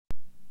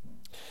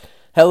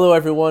Hello,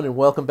 everyone, and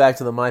welcome back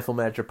to the Mindful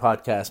Manager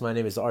Podcast. My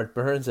name is Art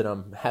Burns, and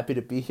I'm happy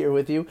to be here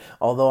with you,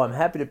 although I'm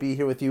happy to be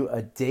here with you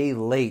a day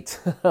late.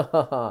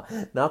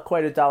 Not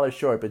quite $1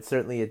 short, but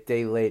certainly a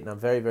day late, and I'm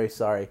very, very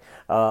sorry.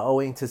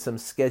 Owing to some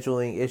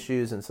scheduling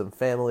issues and some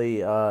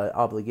family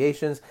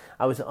obligations,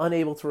 I was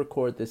unable to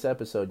record this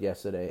episode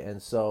yesterday, and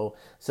so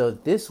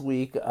this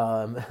week,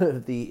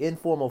 the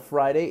Informal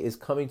Friday is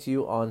coming to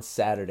you on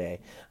Saturday.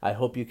 I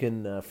hope you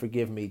can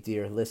forgive me,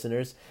 dear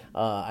listeners.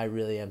 I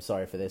really am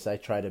sorry for this. I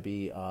try to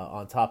be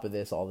on top of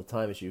this all the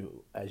time, as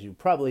you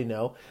probably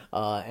know.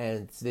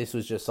 And this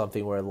was just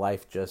something where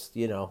life just,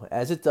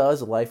 as it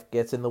does, life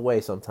gets in the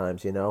way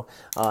sometimes.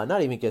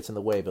 Not even gets in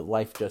the way, but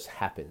life just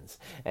happens.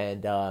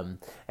 And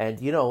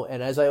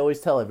as I always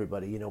tell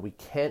everybody, we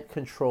can't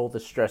control the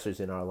stressors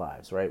in our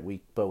lives, right?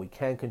 But we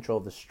can control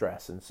the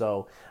stress. And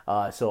so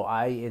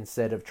I,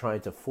 instead of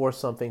trying to force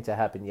something to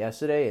happen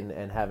yesterday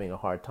and having a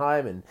hard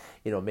time and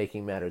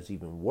making matters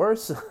even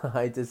worse,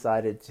 I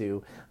decided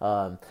to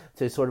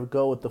sort of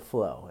go with the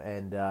flow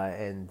and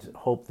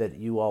hope that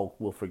you all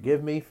will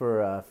forgive me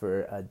for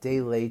a day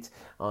late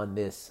on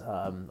this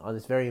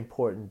very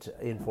important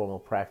informal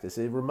practice.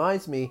 It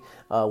reminds me,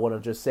 what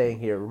I'm just saying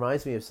here, it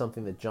reminds me of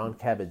something that Jon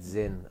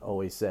Kabat-Zinn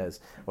always says,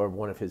 or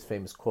one of his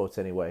famous quotes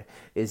anyway,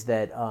 is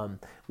that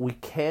we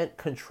can't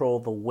control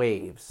the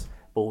waves,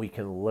 but we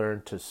can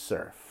learn to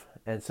surf.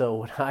 And so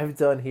what I've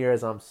done here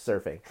is I'm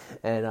surfing.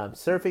 And I'm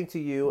surfing to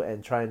you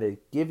and trying to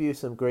give you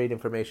some great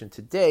information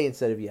today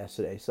instead of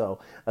yesterday. So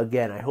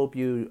again, I hope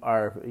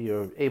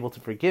you're able to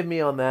forgive me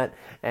on that.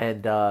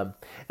 And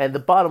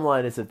the bottom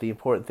line is that the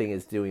important thing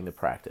is doing the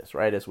practice,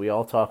 right? As we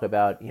all talk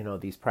about,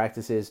 these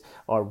practices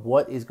are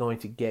what is going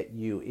to get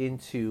you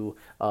into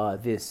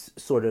this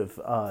sort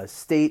of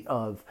state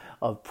of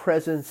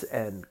presence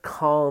and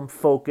calm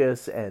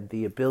focus and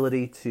the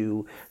ability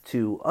to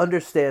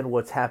understand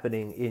what's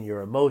happening in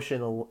your emotions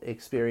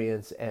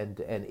experience and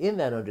in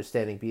that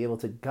understanding be able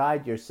to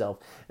guide yourself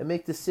and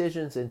make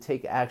decisions and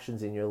take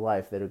actions in your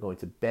life that are going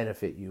to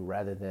benefit you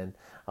rather than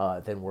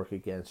work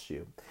against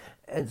you.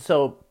 And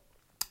so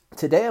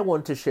today I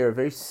wanted to share a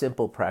very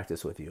simple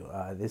practice with you.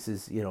 This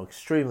is,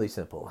 extremely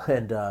simple,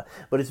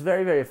 but it's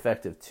very, very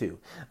effective too.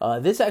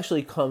 This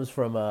actually comes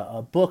from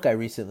a book I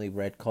recently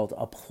read called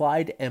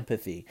Applied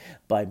Empathy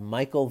by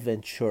Michael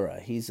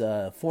Ventura. He's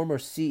a former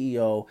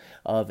CEO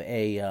of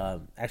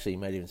actually he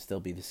might even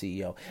still be the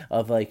CEO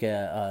of like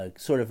a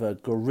sort of a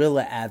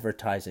guerrilla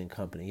advertising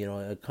company,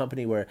 a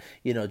company where,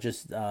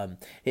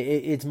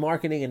 it's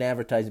marketing and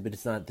advertising, but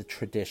it's not the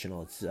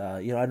traditional. It's,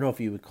 I don't know if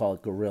you would call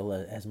it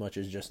guerrilla as much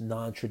as just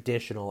non-traditional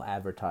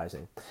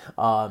advertising,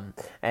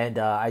 and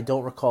I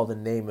don't recall the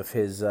name of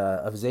his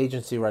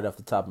agency right off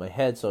the top of my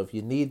head. So if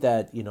you need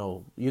that,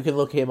 you can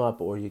look him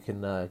up, or you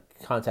can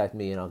contact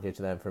me, and I'll get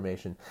you that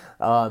information.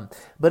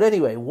 But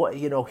anyway, what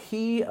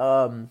he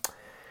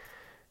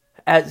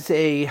as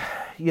a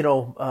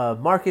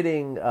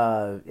marketing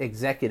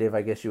executive,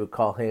 I guess you would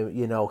call him.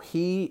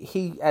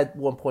 He at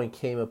one point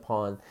came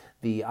upon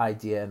the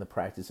idea and the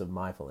practice of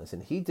mindfulness,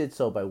 and he did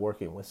so by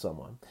working with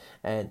someone,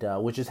 and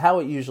which is how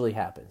it usually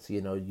happens.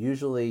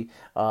 Usually,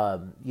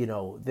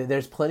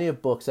 there's plenty of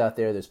books out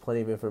there, there's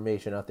plenty of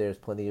information out there, there's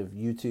plenty of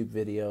YouTube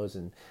videos,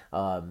 and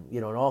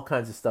and all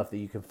kinds of stuff that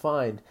you can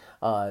find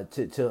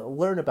to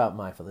learn about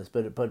mindfulness.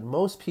 But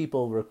most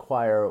people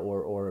require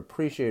or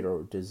appreciate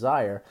or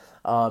desire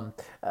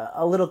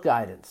a little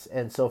guidance,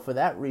 and so for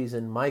that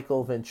reason,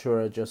 Michael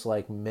Ventura, just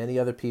like many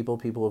other people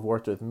who've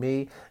worked with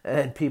me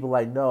and people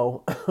I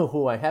know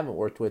who I haven't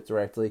worked with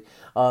directly,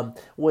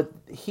 what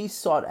he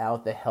sought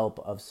out the help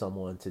of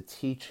someone to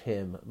teach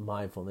him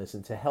mindfulness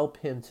and to help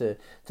him to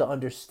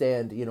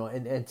understand,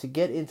 and to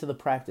get into the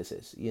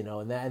practices,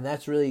 and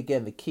that's really,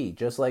 again, the key.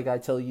 Just like I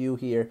tell you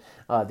here,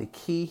 the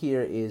key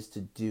here is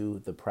to do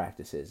the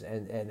practices,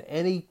 and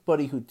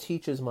anybody who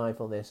teaches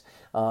mindfulness,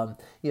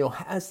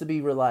 has to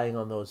be relying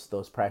on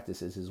those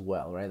practices as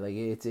well, right? Like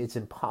it's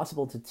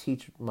impossible to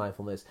teach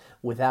mindfulness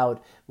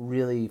without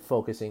really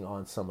focusing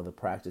on some of the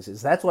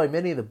practices. That's why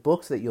many of the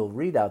books that you'll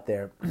read out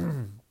there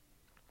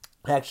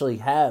actually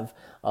have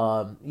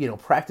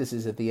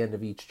practices at the end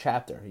of each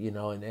chapter,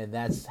 and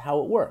that's how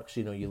it works.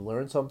 You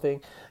learn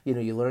something,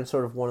 you learn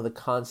sort of one of the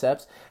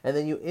concepts, and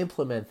then you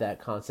implement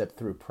that concept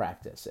through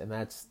practice, and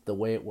that's the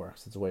way it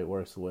works. It's the way it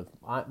works with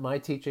my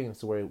teaching. It's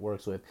the way it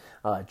works with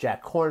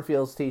Jack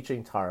Kornfield's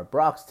teaching, Tara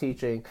Brach's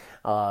teaching,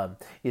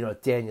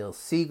 Daniel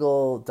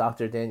Siegel,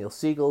 Dr. Daniel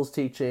Siegel's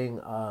teaching,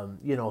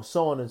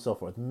 so on and so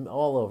forth,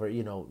 all over,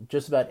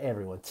 just about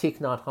everyone. Thich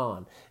Nhat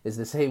Hanh is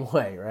the same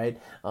way, right?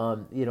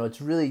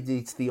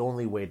 It's the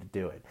only way to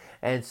do it.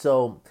 And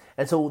so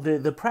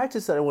the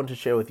practice that I wanted to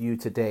share with you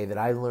today that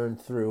I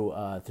learned through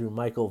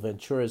Michael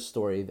Ventura's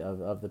story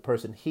of the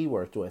person he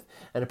worked with,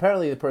 and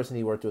apparently the person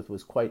he worked with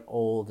was quite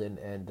old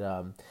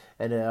and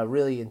and a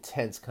really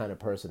intense kind of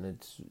person.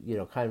 It's,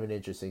 kind of an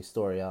interesting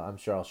story. I'm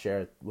sure I'll share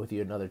it with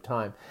you another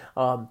time.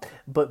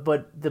 But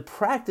the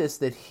practice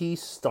that he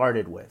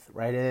started with,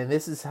 right, and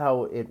this is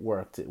how it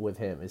worked with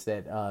him, is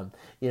that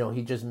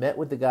he just met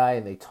with the guy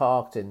and they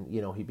talked, and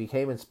he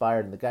became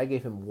inspired, and the guy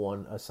gave him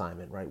one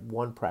assignment, right,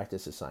 one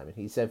practice assignment.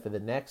 He said for the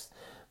next,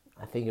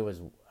 I think it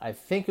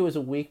was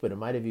a week, but it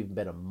might have even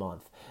been a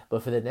month.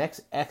 But for the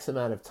next X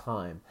amount of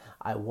time,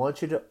 I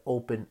want you to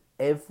open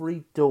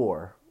every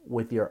door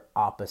with your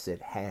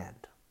opposite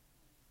hand.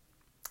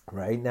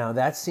 Right now,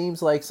 that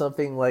seems like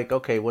something like,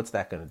 okay, what's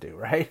that going to do,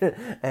 right?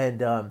 And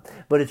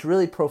but it's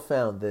really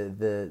profound,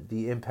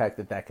 the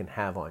impact that can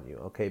have on you,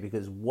 okay?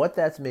 Because what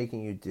that's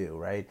making you do,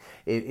 right?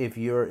 If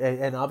you're,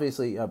 and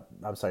obviously,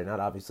 I'm sorry,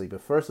 not obviously,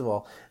 but first of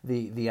all,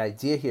 the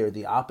idea here,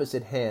 the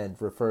opposite hand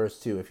refers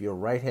to, if you're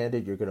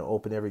right-handed, you're going to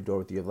open every door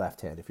with your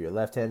left hand. If you're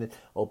left-handed,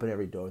 open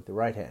every door with the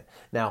right hand.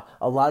 Now,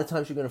 a lot of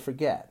times you're going to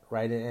forget,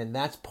 right? And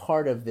that's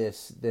part of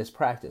this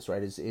practice,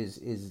 right?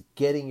 Is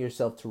getting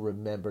yourself to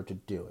remember to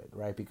do it,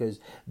 right? Because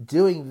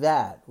doing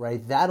that,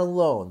 right, that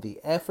alone,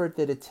 the effort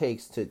that it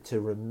takes to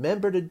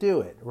remember to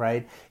do it,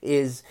 right,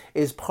 is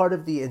part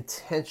of the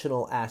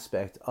intentional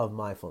aspect of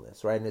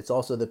mindfulness, right? And it's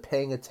also the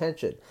paying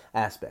attention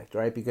aspect,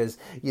 right? Because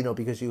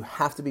you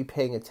have to be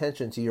paying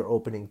attention to your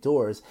opening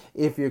doors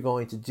if you're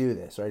going to do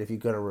this, right? If you're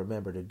going to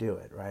remember to do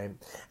it, right?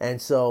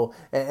 And so,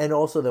 and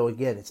also though,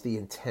 again, it's the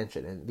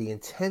intention, and the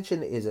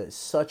intention is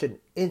such an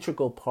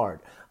integral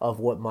part of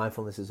what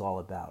mindfulness is all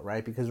about,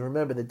 right? Because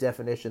remember the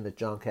definition that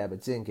Jon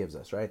Kabat-Zinn gives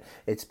us, right?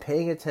 It's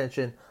paying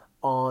attention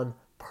on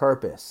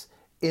purpose,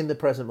 in the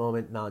present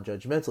moment,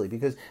 non-judgmentally.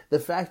 Because the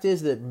fact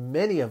is that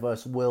many of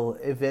us will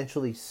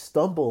eventually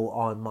stumble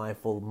on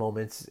mindful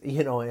moments,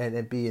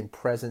 and being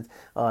present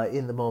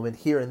in the moment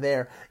here and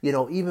there,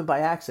 even by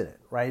accident,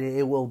 right?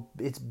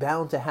 It's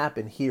bound to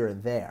happen here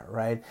and there,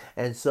 right?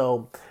 And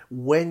so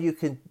when you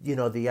can,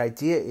 the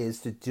idea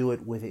is to do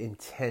it with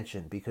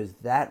intention, because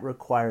that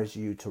requires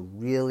you to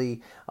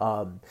really,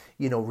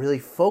 really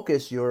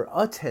focus your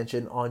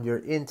attention on your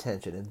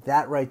intention. And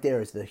that right there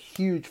is the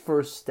huge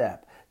first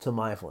step to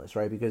mindfulness,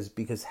 right?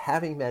 Because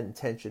having that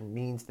intention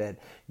means that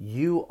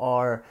you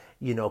are,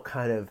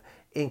 kind of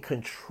in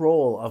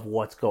control of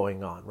what's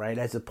going on, right?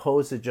 As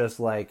opposed to just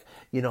like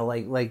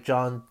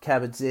Jon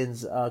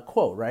Kabat-Zinn's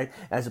quote, right?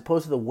 As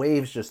opposed to the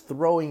waves just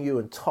throwing you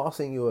and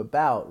tossing you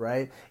about,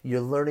 right?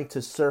 You're learning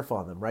to surf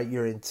on them, right?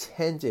 You're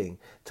intending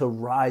to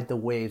ride the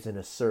waves in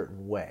a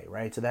certain way,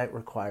 right? So that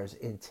requires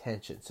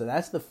intention. So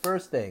that's the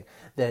first thing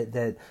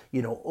that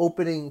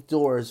opening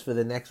doors for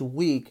the next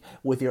week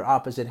with your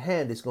opposite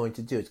hand is going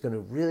to do. It's going to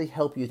really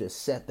help you to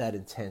set that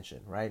intention,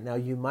 right? Now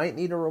you might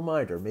need a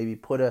reminder. Maybe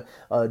put a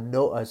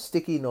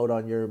sticky note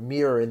on your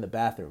mirror in the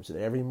bathroom, so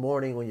that every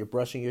morning when you're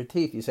brushing your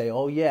teeth, you say,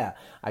 oh yeah,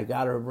 I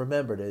got to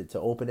remember to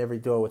open every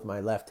door with my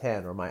left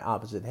hand or my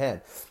opposite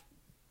hand.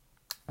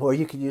 Or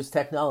you can use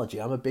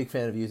technology. I'm a big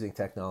fan of using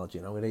technology,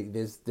 and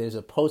there's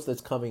a post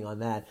that's coming on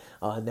that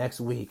next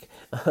week,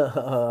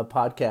 a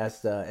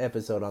podcast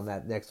episode on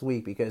that next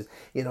week, because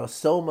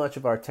so much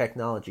of our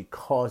technology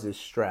causes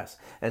stress,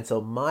 and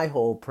so my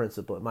whole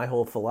principle, my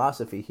whole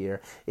philosophy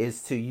here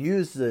is to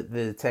use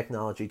the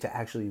technology to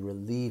actually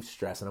relieve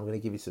stress, and I'm going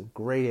to give you some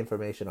great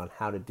information on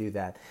how to do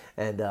that,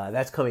 and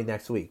that's coming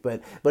next week.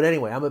 But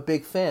anyway, I'm a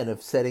big fan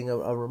of setting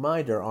a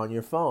reminder on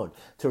your phone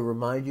to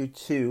remind you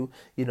to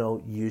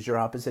use your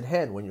opposite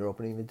hand when you're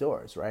opening the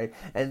doors, right?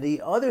 And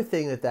the other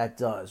thing that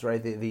does,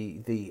 right,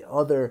 the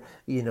other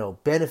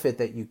benefit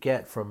that you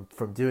get from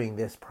doing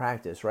this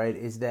practice, right,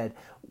 is that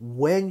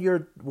when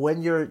you're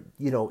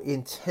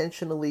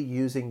intentionally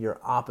using your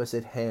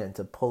opposite hand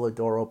to pull a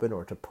door open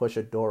or to push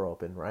a door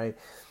open, right,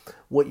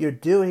 what you're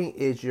doing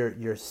is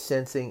you're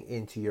sensing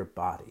into your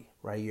body,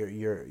 right?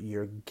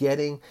 You're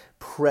getting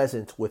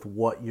present with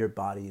what your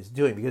body is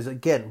doing, because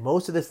again,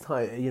 most of the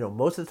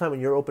time when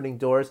you're opening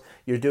doors,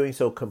 you're doing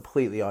so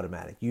completely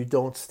automatic. You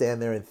don't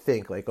stand there and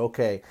think like,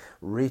 okay,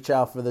 reach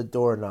out for the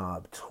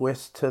doorknob,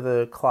 twist to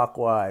the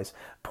clockwise,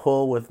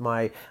 pull with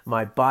my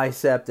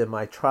bicep and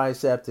my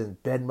tricep,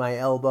 and bend my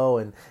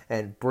elbow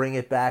and bring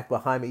it back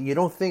behind me. You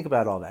don't think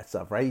about all that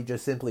stuff, right? You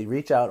just simply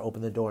reach out,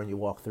 open the door, and you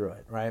walk through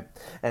it, right?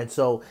 And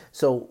so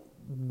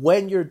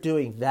when you're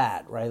doing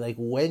that, right, like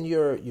when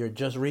you're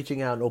just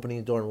reaching out and opening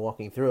the door and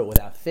walking through it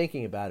without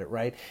thinking about it,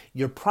 right,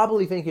 you're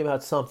probably thinking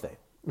about something,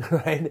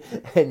 right?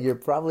 And you're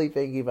probably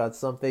thinking about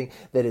something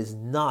that is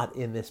not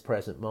in this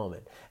present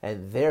moment.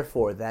 And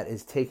therefore, that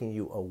is taking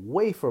you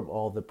away from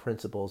all the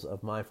principles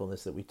of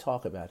mindfulness that we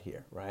talk about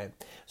here, right?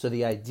 So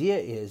the idea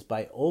is,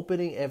 by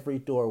opening every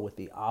door with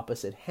the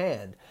opposite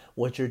hand,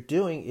 what you're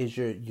doing is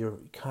you're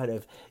kind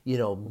of,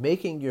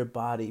 making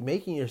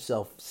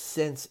yourself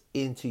sense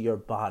into your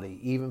body,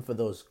 even for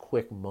those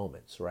quick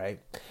moments, right?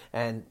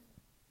 And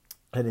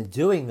And in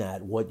doing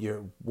that, what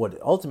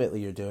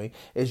ultimately you're doing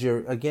is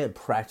you're again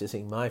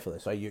practicing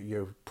mindfulness. Right?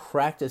 You're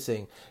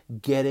practicing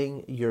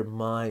getting your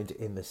mind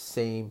in the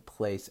same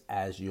place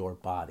as your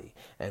body.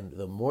 And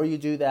the more you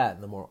do that,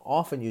 and the more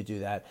often you do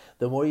that,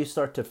 the more you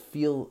start to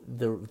feel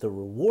the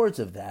rewards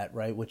of that,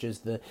 right? Which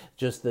is the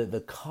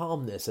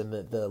calmness and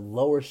the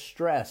lower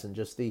stress and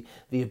just the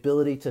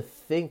ability to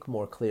think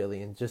more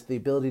clearly and just the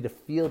ability to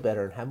feel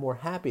better and have more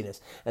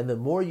happiness. And the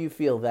more you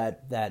feel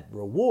that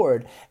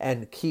reward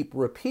and keep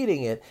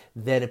repeating it,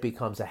 then it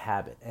becomes a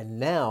habit. And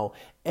now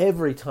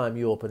every time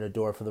you open a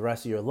door for the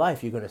rest of your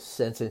life, you're going to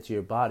sense into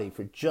your body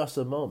for just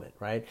a moment,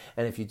 right?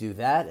 And if you do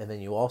that, and then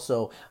you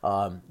also,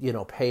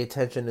 pay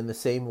attention in the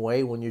same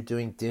way when you're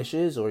doing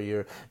dishes or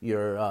you're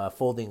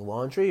folding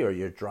laundry or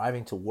you're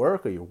driving to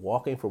work or you're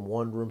walking from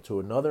one room to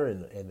another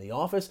in the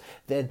office,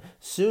 then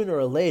sooner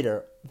or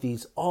later,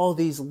 all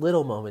these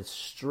little moments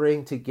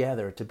string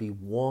together to be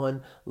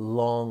one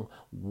long,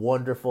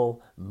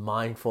 wonderful,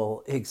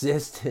 mindful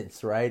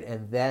existence, right?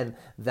 And then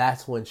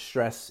that's when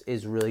stress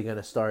is really going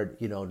to start,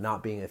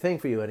 not being a thing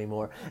for you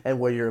anymore, and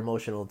where your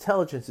emotional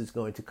intelligence is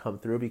going to come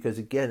through, because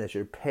again, as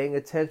you're paying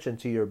attention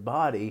to your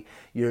body,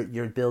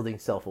 you're building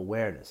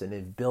self-awareness, and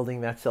in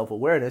building that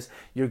self-awareness,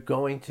 you're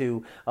going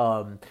to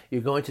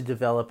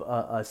develop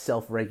a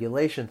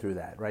self-regulation through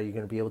that, right? You're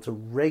going to be able to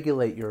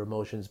regulate your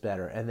emotions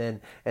better, and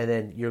then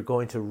you're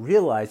going to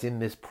realize in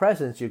this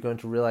presence, you're going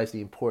to realize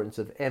the importance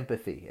of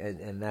empathy,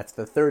 and that's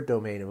the third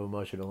domain of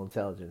emotional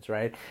intelligence,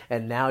 right?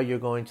 And now you're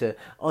going to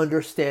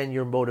understand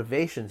your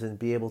motivations and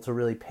be able to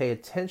really pay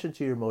attention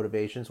to your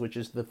motivations, which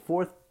is the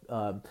fourth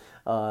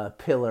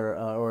pillar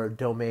or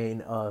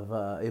domain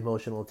of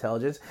emotional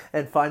intelligence.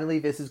 And finally,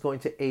 this is going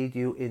to aid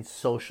you in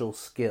social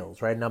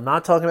skills, right? And I'm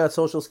not talking about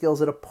social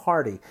skills at a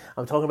party.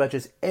 I'm talking about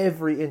just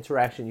every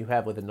interaction you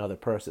have with another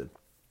person.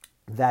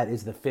 That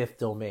is the fifth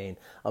domain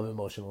of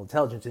emotional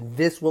intelligence. And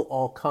this will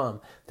all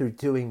come through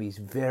doing these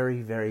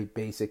very, very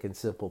basic and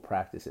simple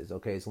practices.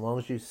 Okay, as long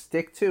as you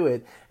stick to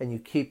it and you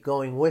keep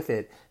going with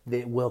it,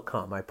 it will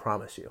come, I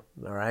promise you.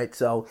 All right.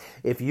 So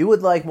if you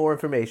would like more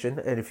information,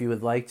 and if you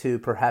would like to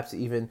perhaps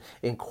even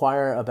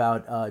inquire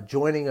about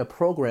joining a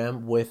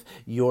program with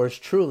yours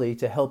truly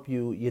to help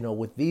you,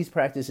 with these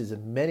practices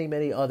and many,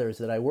 many others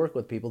that I work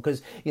with people,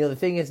 because, the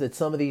thing is that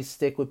some of these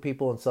stick with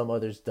people and some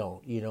others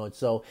don't, and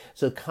so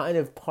kind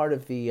of part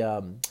of the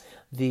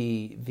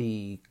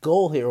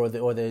goal here, or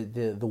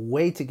the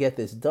way to get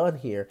this done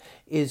here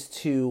is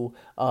to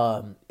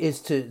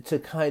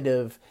kind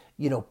of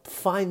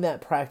find that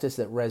practice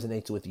that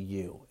resonates with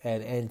you,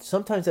 and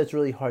sometimes that's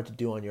really hard to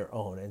do on your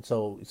own. And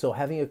so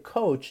having a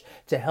coach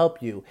to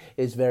help you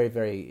is very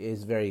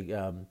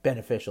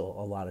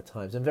beneficial a lot of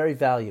times, and very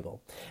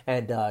valuable.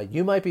 And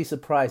you might be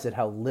surprised at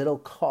how little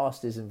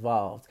cost is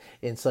involved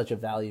in such a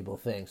valuable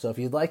thing. So if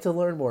you'd like to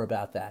learn more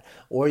about that,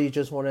 or you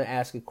just want to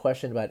ask a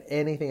question about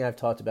anything I've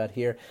talked about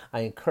here,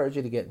 I encourage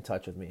you to get in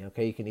touch with me.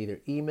 Okay, you can either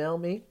email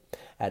me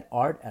at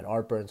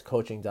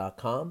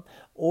art@artburnscoaching.com,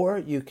 or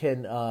you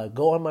can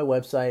go on my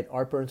website,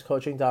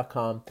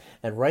 artburnscoaching.com,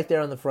 and right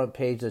there on the front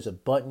page, there's a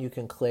button you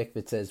can click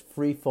that says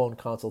free phone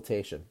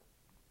consultation.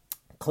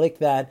 Click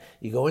that,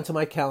 you go into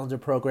my calendar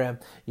program,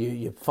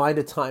 you find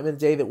a time and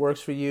day that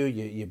works for you,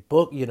 you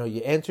book,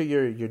 you enter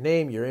your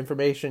name, your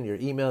information, your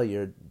email,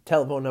 your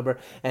telephone number,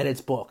 and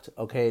it's booked,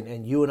 okay?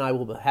 And you and I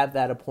will have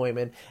that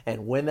appointment,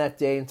 and when that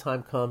day and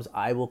time comes,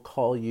 I will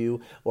call you,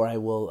 or I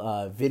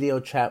will video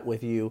chat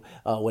with you,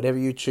 whatever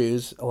you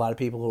choose. A lot of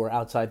people who are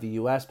outside the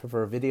U.S.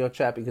 prefer video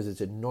chat because it's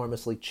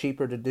enormously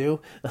cheaper to do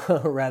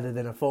rather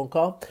than a phone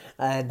call.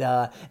 And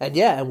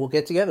we'll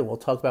get together. We'll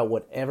talk about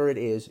whatever it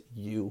is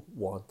you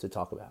want to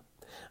talk about.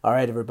 All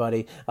right,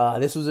 everybody.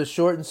 This was a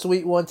short and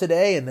sweet one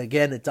today, and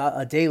again, it's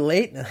a day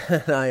late.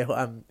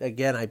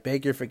 I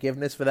beg your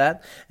forgiveness for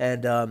that,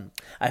 and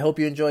I hope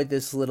you enjoyed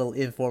this little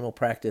informal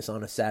practice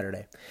on a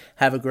Saturday.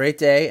 Have a great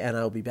day, and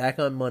I'll be back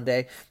on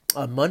Monday.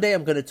 On Monday,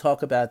 I'm going to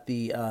talk about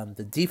the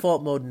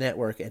default mode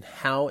network and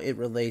how it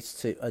relates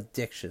to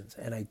addictions,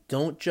 and I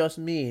don't just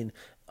mean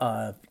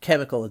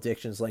chemical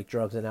addictions like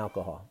drugs and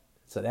alcohol.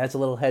 So that's a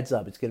little heads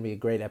up. It's going to be a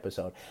great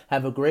episode.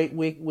 Have a great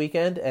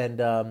weekend,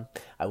 and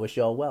I wish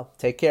you all well.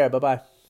 Take care. Bye-bye.